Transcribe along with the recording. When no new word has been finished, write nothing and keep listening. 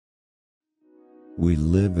We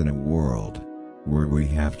live in a world where we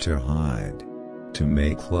have to hide to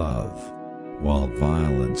make love, while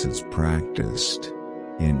violence is practiced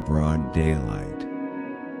in broad daylight.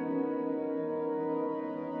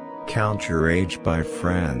 Count your age by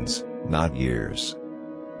friends, not years.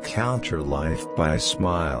 Count your life by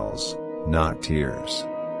smiles, not tears.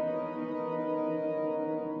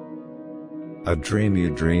 A dream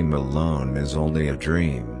you dream alone is only a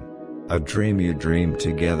dream. A dream you dream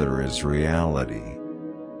together is reality.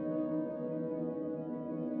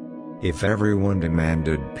 If everyone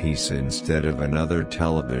demanded peace instead of another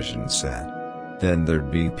television set, then there'd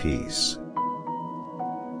be peace.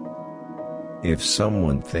 If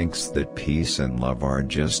someone thinks that peace and love are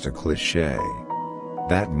just a cliché,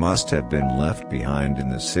 that must have been left behind in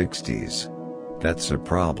the 60s. That's a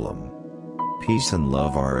problem. Peace and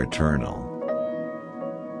love are eternal.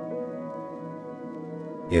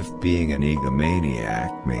 If being an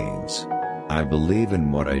egomaniac means, I believe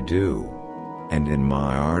in what I do, and in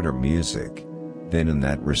my art or music, then in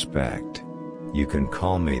that respect, you can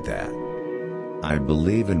call me that. I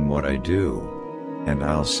believe in what I do, and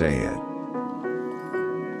I'll say it.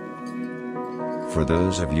 For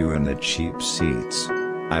those of you in the cheap seats,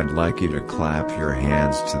 I'd like you to clap your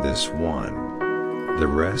hands to this one. The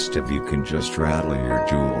rest of you can just rattle your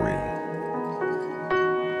jewelry.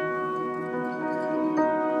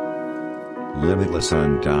 Limitless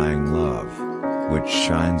undying love, which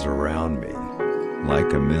shines around me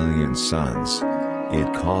like a million suns,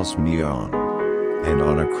 it calls me on and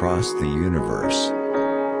on across the universe.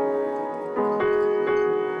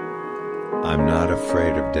 I'm not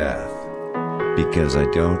afraid of death, because I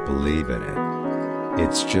don't believe in it.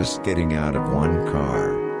 It's just getting out of one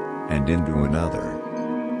car and into another.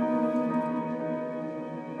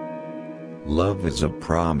 Love is a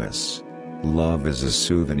promise. Love is a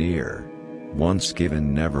souvenir. Once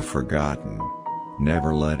given, never forgotten.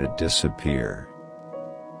 Never let it disappear.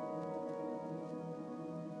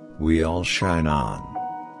 We all shine on,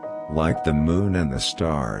 like the moon and the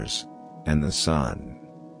stars, and the sun.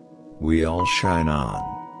 We all shine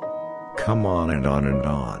on. Come on and on and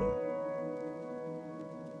on.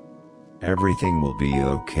 Everything will be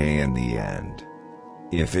okay in the end.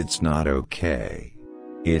 If it's not okay,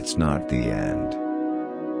 it's not the end.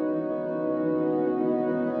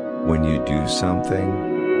 When you do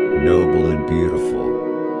something noble and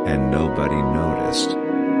beautiful, and nobody noticed,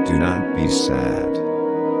 do not be sad.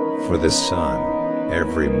 For the sun,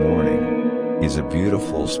 every morning, is a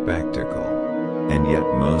beautiful spectacle, and yet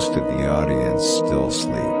most of the audience still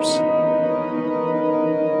sleeps.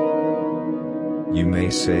 You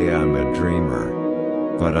may say I'm a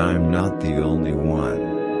dreamer, but I'm not the only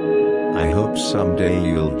one. I hope someday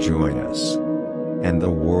you'll join us, and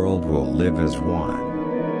the world will live as one.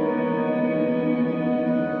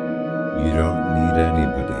 You don't need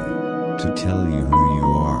anybody to tell you who you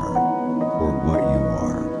are, or what you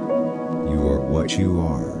are. You are what you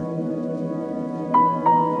are.